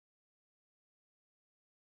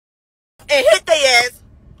and hit their ass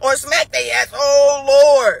or smack their ass. Oh,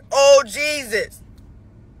 Lord. Oh, Jesus.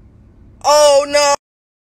 Oh, no.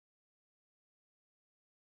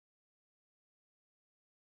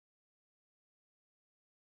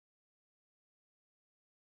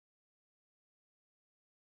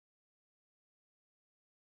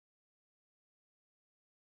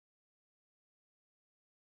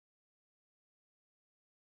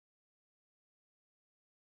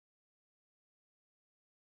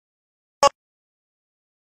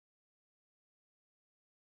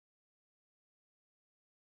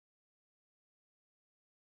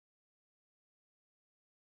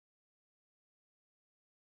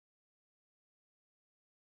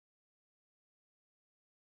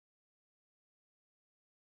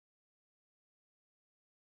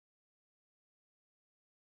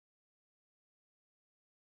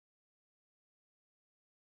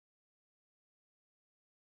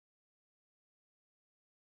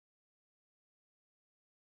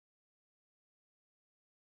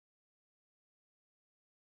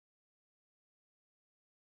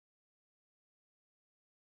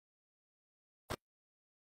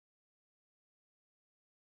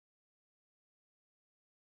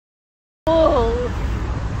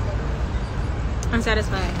 I'm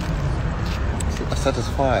satisfied.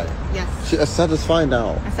 Satisfied? Yes. She is satisfied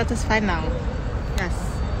now. I'm satisfied now. Yes.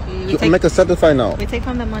 You make her satisfied now. We take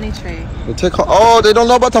home the money tray. We take home, oh, they don't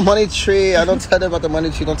know about the money tree. I don't tell them about the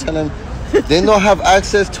money tree. Don't tell them. They don't have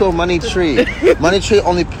access to a money tree. Money tree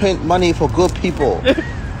only print money for good people.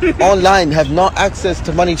 Online have no access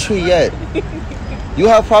to money tree yet. You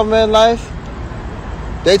have problem in life?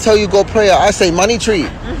 They tell you go prayer. I say money tree.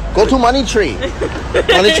 Go to money tree.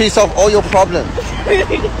 Money tree solve all your problems.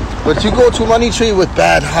 But you go to money tree with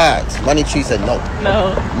bad hearts. Money tree said no.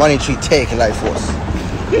 No. Money tree take life force.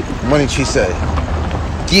 Money tree said,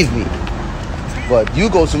 give me. But you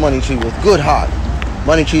go to money tree with good heart.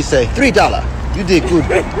 Money tree say $3. You did good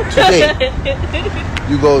today.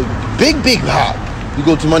 You go big heart. You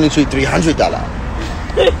go to money tree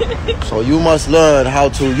 $300. So you must learn how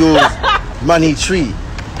to use money tree.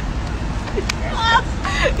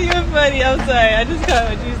 You're funny. I'm sorry. I just got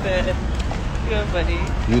what you said. You're funny.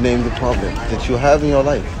 You name the problem that you have in your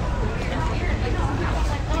life.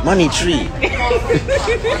 Money tree.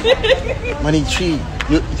 Money tree.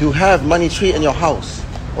 You have money tree in your house.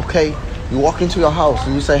 Okay? You walk into your house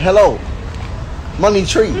and you say, hello, money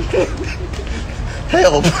tree.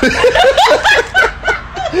 Help.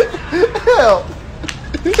 Help.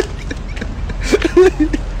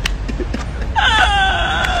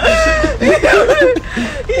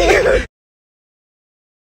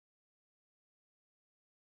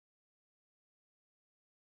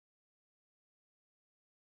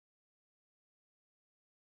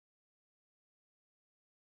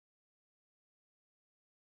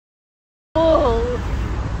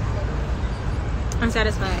 I'm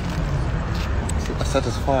satisfied.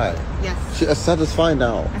 Satisfied? Yes. She is satisfied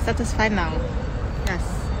now. I'm satisfied now. Yes.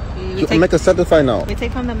 You make her satisfied now. We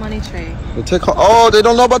take home the money tray. We take home, oh, they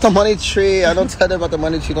don't know about the money tree. I don't tell them about the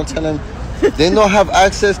money tree. Don't tell them. They don't have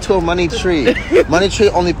access to a money tree. Money tree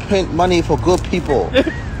only print money for good people.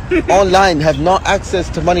 Online have no access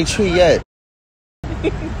to money tree yet.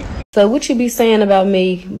 So what you be saying about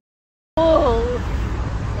me? I'm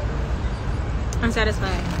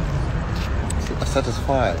satisfied.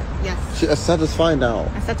 Satisfied? Yes. She is satisfied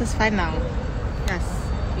now. I'm satisfied now.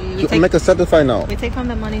 Yes. You make her satisfied now. We take home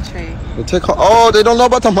the money tray. We take home, oh, they don't know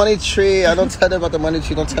about the money tree. I don't tell them about the money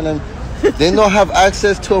tree. Don't tell them. They don't have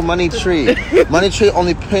access to a money tree. Money tree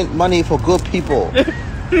only print money for good people.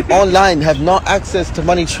 Online have no access to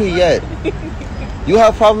money tree yet. You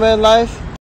have problem in life?